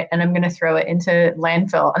to wear it and I'm going to throw it into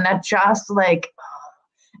landfill. And that just like,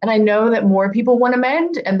 and I know that more people want to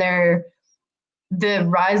mend, and the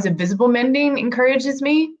rise of visible mending encourages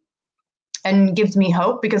me and gives me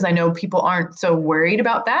hope, because I know people aren't so worried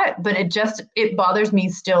about that. But it bothers me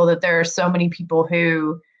still that there are so many people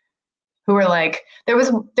who are like, there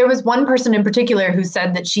was one person in particular who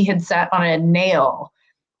said that she had sat on a nail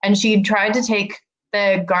and she tried to take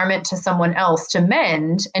the garment to someone else to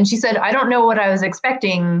mend. And she said, I don't know what I was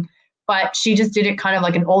expecting, but she just did it kind of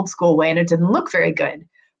like an old school way and it didn't look very good.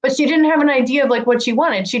 But she didn't have an idea of like what she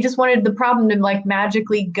wanted. She just wanted the problem to like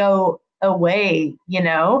magically go away,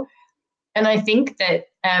 And I think that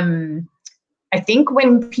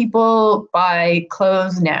when people buy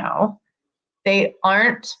clothes now, they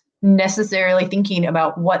aren't necessarily thinking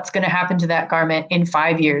about what's going to happen to that garment in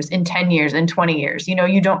 5 years, in 10 years, in 20 years.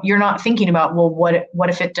 You're not thinking about, well, what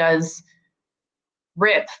if it does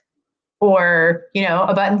rip, or,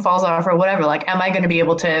 a button falls off or whatever, like, am I going to be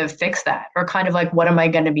able to fix that? Or kind of like, what am I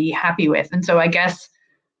going to be happy with? And so I guess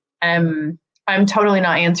I'm totally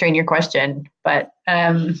not answering your question, but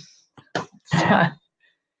that's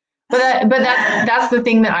the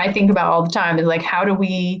thing that I think about all the time, is like, how do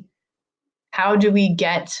we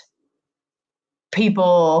get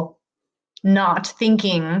people not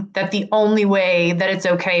thinking that the only way that it's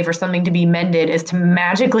okay for something to be mended is to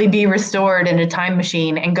magically be restored in a time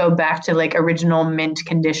machine and go back to like original mint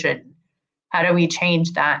condition? How do we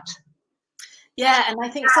change that? Yeah, and I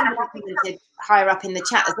think somebody commented higher up in the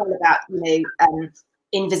chat as well about,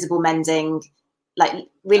 invisible mending. Like,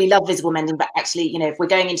 really love visible mending, but actually, if we're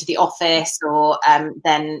going into the office or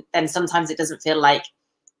then sometimes it doesn't feel like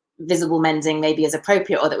visible mending maybe is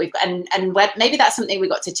appropriate, or that we've got, and maybe that's something we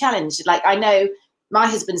got to challenge. Like, I know my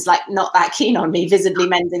husband's like not that keen on me visibly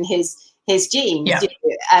mending his jeans. Yeah.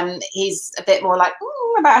 He's a bit more like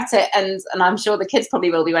about it, and I'm sure the kids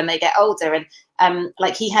probably will be when they get older. And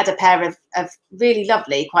like, he had a pair of really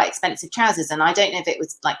lovely, quite expensive trousers, and I don't know if it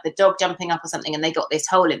was like the dog jumping up or something, and they got this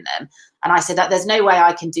hole in them. And I said that there's no way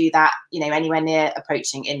I can do that, anywhere near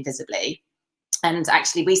approaching invisibly. And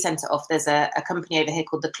actually, we sent it off. There's a company over here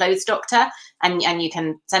called the Clothes Doctor, and you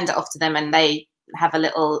can send it off to them, and they have a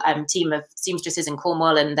little team of seamstresses in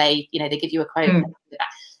Cornwall, and they give you a quote.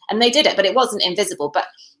 And they did it, but it wasn't invisible.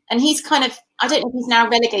 And he's kind of, I don't know if he's now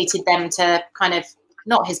relegated them to kind of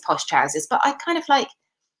not his posh trousers, but I kind of like,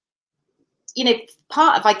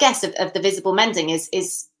 part of, I guess, of the visible mending is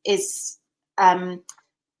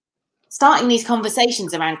starting these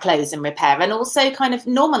conversations around clothes and repair, and also kind of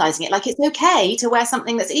normalizing it. Like, it's okay to wear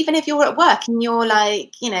something that's, even if you're at work and you're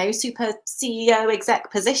like, super CEO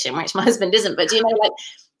exec position, which my husband isn't, but like,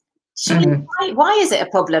 why is it a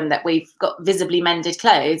problem that we've got visibly mended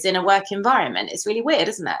clothes in a work environment? It's really weird,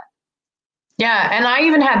 isn't it? Yeah, and I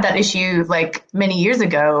even had that issue like many years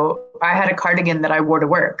ago. I had a cardigan that I wore to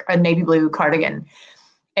work, a navy blue cardigan,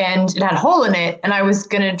 and it had a hole in it, and I was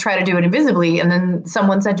going to try to do it invisibly. And then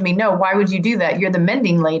someone said to me, no, why would you do that? You're the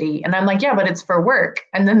mending lady. And I'm like, yeah, but it's for work.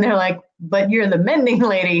 And then they're like, but you're the mending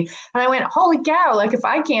lady. And I went, holy cow, like, if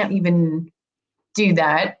I can't even do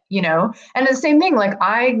that, And the same thing, like,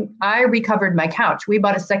 I recovered my couch. We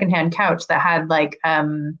bought a secondhand couch that had like,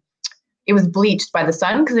 it was bleached by the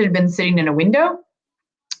sun because it had been sitting in a window.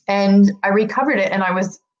 And I recovered it, and I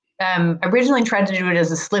was originally tried to do it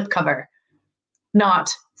as a slip cover,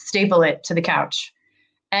 not staple it to the couch.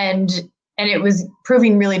 And it was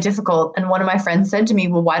proving really difficult. And one of my friends said to me,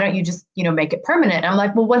 well, why don't you just, make it permanent? And I'm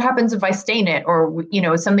like, well, what happens if I stain it, or,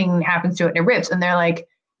 something happens to it and it rips? And they're like,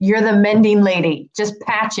 you're the mending lady, just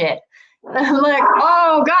patch it. And I'm like,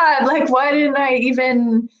 oh God, like, why didn't I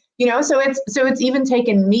even, so it's even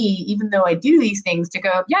taken me, even though I do these things, to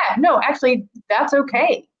go, yeah, no, actually that's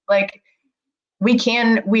okay. Like we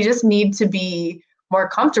just need to be more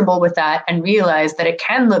comfortable with that and realize that it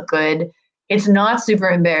can look good. It's not super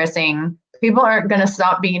embarrassing. People aren't going to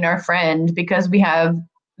stop being our friend because we have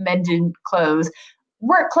mended clothes.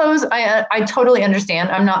 Work clothes, I totally understand.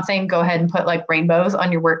 I'm not saying go ahead and put like rainbows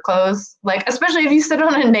on your work clothes, like especially if you sit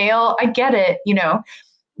on a nail. I get it,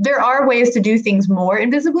 there are ways to do things more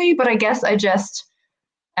invisibly, but I guess I just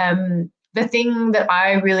the thing that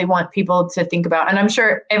I really want people to think about, and I'm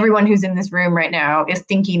sure everyone who's in this room right now is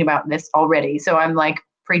thinking about this already, so I'm like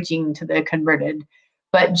preaching to the converted,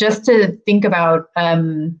 but just to think about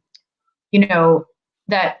that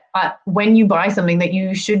when you buy something, that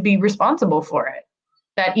you should be responsible for it.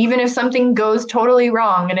 That even if something goes totally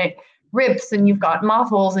wrong and it rips and you've got moth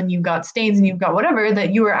holes and you've got stains and you've got whatever,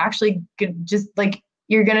 that you are actually just like,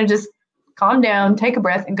 you're going to just calm down, take a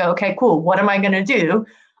breath and go, okay, cool. What am I going to do?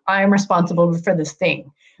 I am responsible for this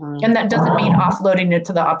thing. And that doesn't mean offloading it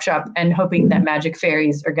to the op shop and hoping that magic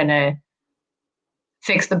fairies are going to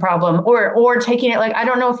fix the problem, or taking it, like, I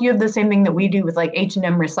don't know if you have the same thing that we do with like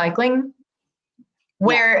H&M recycling,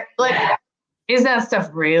 where like, is that stuff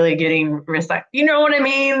really getting recycled? You know what I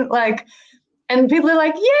mean? Like, and people are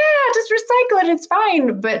like, yeah, just recycle it, it's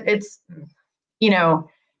fine. But it's,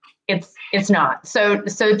 it's not. So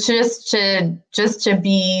just to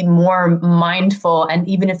be more mindful, and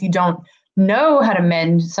even if you don't know how to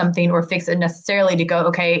mend something or fix it necessarily, to go,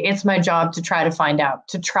 okay, it's my job to try to find out,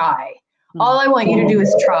 to try. All I want you to do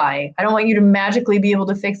is try. I don't want you to magically be able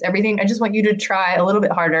to fix everything. I just want you to try a little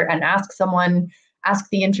bit harder and ask someone, ask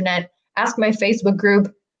the internet, ask my Facebook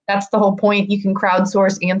group. That's the whole point. You can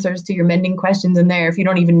crowdsource answers to your mending questions in there. If you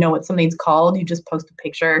don't even know what something's called, you just post a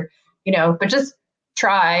picture, but just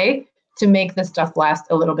try to make the stuff last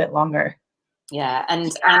a little bit longer. Yeah, and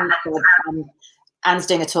Anne's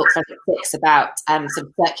doing a talk for 6 about some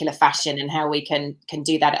circular fashion and how we can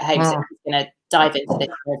do that at home. So we're going to dive into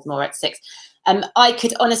this more at 6. I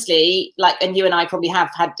could honestly, and you and I probably have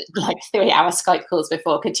had 3-hour Skype calls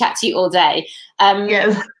before, could chat to you all day.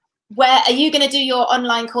 Yes. Where are you going to do your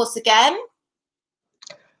online course again?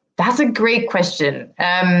 That's a great question.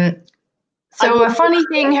 So a funny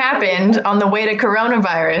thing happened on the way to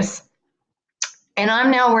coronavirus, and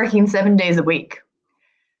I'm now working 7 days a week.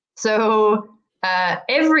 So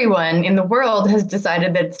everyone in the world has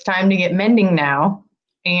decided that it's time to get mending now.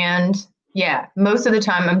 And yeah, most of the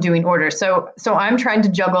time I'm doing orders. So I'm trying to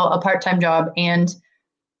juggle a part-time job and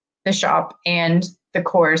the shop and the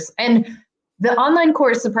course. And the online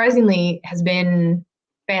course, surprisingly, has been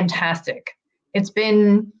fantastic.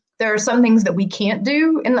 There are some things that we can't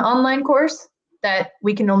do in the online course that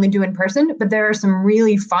we can only do in person, but there are some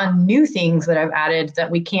really fun new things that I've added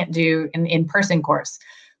that we can't do in the in-person course.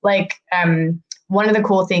 Like one of the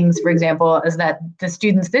cool things, for example, is that the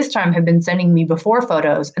students this time have been sending me before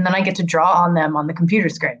photos, and then I get to draw on them on the computer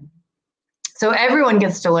screen. So everyone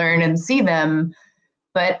gets to learn and see them.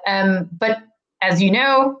 But as you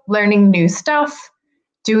know, learning new stuff,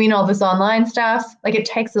 doing all this online stuff, like, it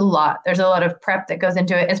takes a lot. There's a lot of prep that goes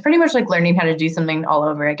into it. It's pretty much like learning how to do something all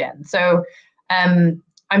over again. So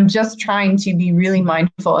I'm just trying to be really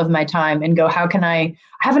mindful of my time and go, I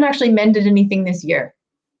haven't actually mended anything this year.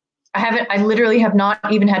 I literally have not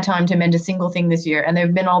even had time to mend a single thing this year. And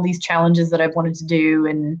there've been all these challenges that I've wanted to do.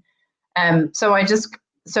 And so I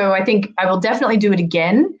think I will definitely do it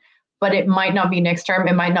again, but it might not be next term.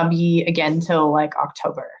 It might not be again till like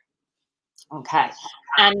October. Okay.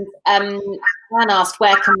 And Anne asked,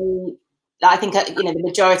 where can we, I think, the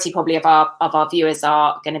majority probably of our viewers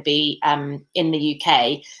are going to be in the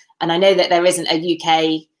UK. And I know that there isn't a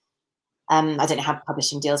UK, I don't know how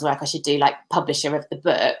publishing deals work. I should do like publisher of the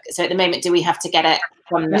book. So at the moment, do we have to get it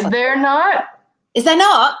from? Is there not? Is there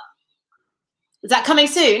not? Is that coming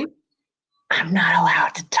soon? I'm not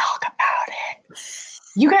allowed to talk about it.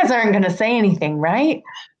 You guys aren't going to say anything, right?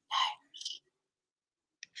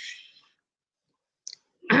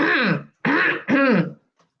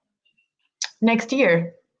 Next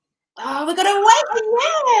year. Oh, we're gonna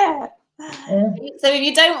wait. Yeah. So if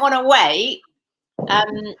you don't want to wait,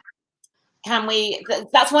 can we?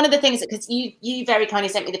 That's one of the things, because you very kindly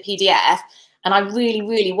sent me the PDF, and I really,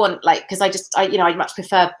 really want, because I much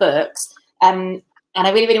prefer books, and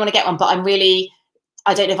I really, really want to get one, but I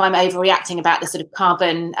don't know if I'm overreacting about the sort of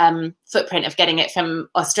carbon footprint of getting it from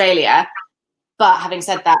Australia. But having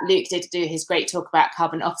said that, Luke did do his great talk about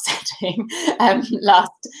carbon offsetting a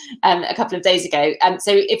couple of days ago.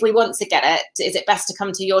 So if we want to get it, is it best to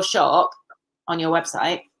come to your shop on your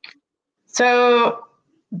website? So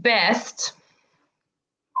best.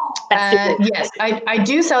 Yes, I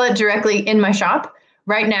do sell it directly in my shop.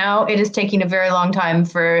 Right now, it is taking a very long time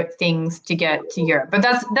for things to get to Europe, but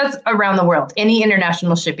that's around the world. Any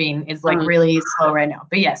international shipping is like really slow right now.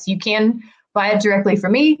 But yes, you can buy it directly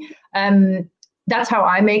from me. That's how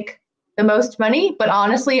I make the most money. But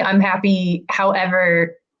honestly, I'm happy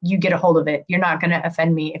however you get a hold of it. You're not going to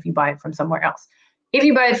offend me if you buy it from somewhere else. If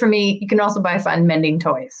you buy it from me, you can also buy fun mending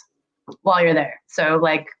toys while you're there. So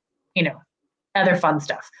like, other fun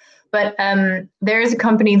stuff. But there is a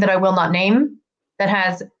company that I will not name that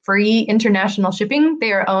has free international shipping.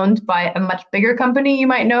 They are owned by a much bigger company you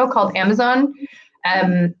might know called Amazon.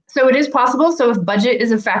 So it is possible. So if budget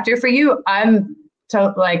is a factor for you, I'm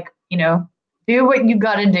do what you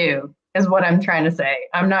got to do is what I'm trying to say.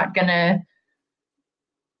 I'm not gonna.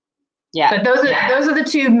 Yeah. But those are the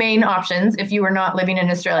two main options if you were not living in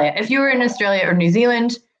Australia. If you were in Australia or New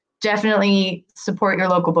Zealand, definitely support your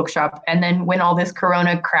local bookshop. And then when all this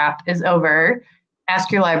Corona crap is over,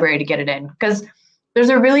 ask your library to get it in. Because there's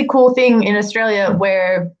a really cool thing in Australia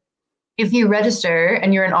where if you register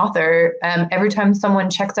and you're an author, every time someone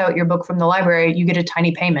checks out your book from the library, you get a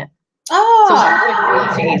tiny payment.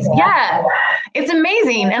 Oh, yeah, it's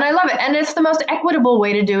amazing. And I love it. And it's the most equitable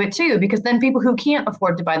way to do it too, because then people who can't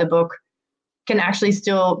afford to buy the book can actually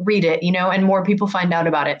still read it, and more people find out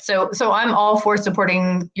about it. So I'm all for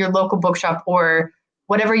supporting your local bookshop or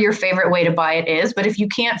whatever your favorite way to buy it is. But if you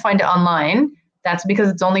can't find it online, that's because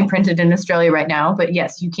it's only printed in Australia right now. But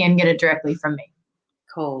yes, you can get it directly from me.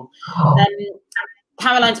 Cool.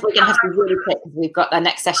 Caroline's, we're going to have to be really quick because we've got the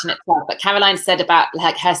next session at 12. But Caroline said about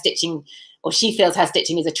like her stitching, or she feels her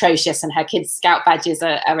stitching is atrocious and her kids' scout badges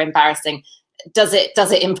are embarrassing. Does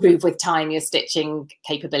it improve with time, your stitching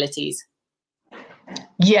capabilities?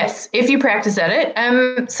 Yes, if you practice at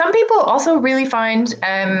it. Some people also really find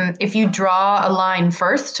if you draw a line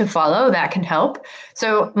first to follow, that can help.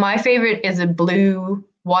 So my favorite is a blue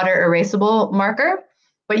water erasable marker,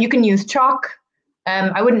 but you can use chalk.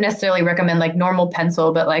 I wouldn't necessarily recommend like normal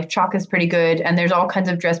pencil, but like chalk is pretty good. And there's all kinds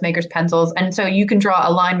of dressmakers pencils. And so you can draw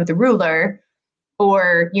a line with a ruler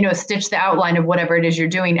or, stitch the outline of whatever it is you're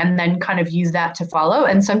doing and then kind of use that to follow.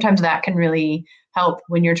 And sometimes that can really help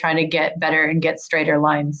when you're trying to get better and get straighter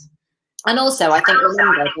lines. And also, I think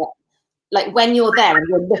remember that, like when you're there and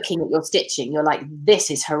you're looking at your stitching, you're like,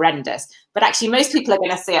 this is horrendous. But actually, most people are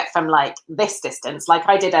going to see it from like this distance. Like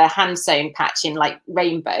I did a hand sewn patch in like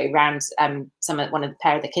rainbow around one of the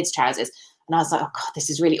pair of the kids' trousers. And I was like, oh God, this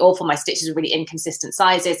is really awful. My stitches are really inconsistent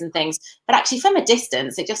sizes and things. But actually from a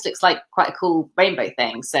distance, it just looks like quite a cool rainbow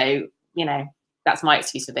thing. So, that's my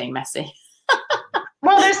excuse for being messy.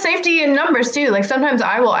 Well, there's safety in numbers too. Like sometimes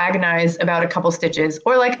I will agonize about a couple stitches,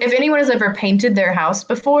 or like if anyone has ever painted their house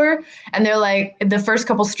before and they're like the first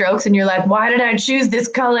couple strokes and you're like, why did I choose this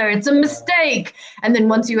color? It's a mistake. And then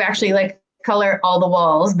once you actually like color all the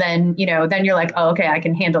walls, then, then you're like, oh, okay, I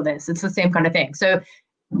can handle this. It's the same kind of thing. So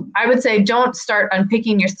I would say don't start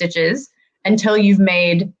unpicking your stitches until you've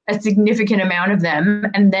made a significant amount of them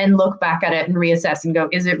and then look back at it and reassess and go,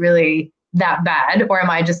 is it really that bad, or am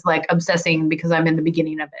I just like obsessing because I'm in the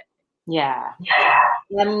beginning of it? Yeah.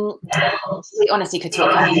 We honestly could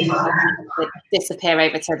talk disappear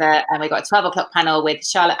over to we got a 12 o'clock panel with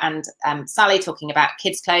Charlotte and Sally talking about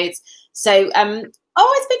kids' clothes. So it's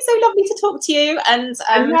been so lovely to talk to you, and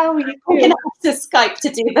we're gonna have to Skype to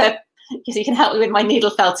do because you can help me with my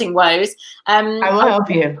needle felting woes. I will help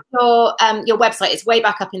you. Your website is way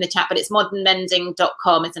back up in the chat, but it's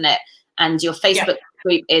modernmending.com, isn't it? And your Facebook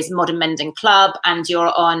group is Modern Mending Club, and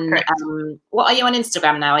you're on what are you on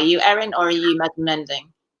Instagram now? Are you Erin or are you Modern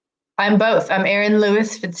Mending? I'm both. I'm Erin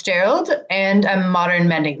Lewis-Fitzgerald and I'm Modern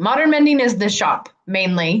Mending. Modern Mending is the shop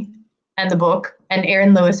mainly and the book, and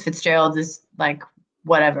Erin Lewis-Fitzgerald is like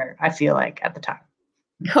whatever I feel like at the time.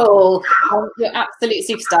 Cool. You're absolute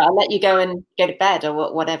superstar. I'll let you go to bed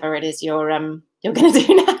or whatever it is you're going to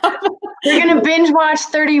do now. We're going to binge watch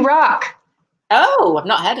 30 Rock. Oh, I've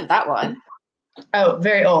not heard of that one. Oh,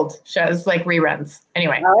 very old shows, like reruns.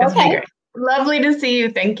 Anyway, It's been great. Lovely to see you.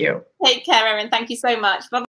 Thank you. Take care, Erin. Thank you so much. Bye.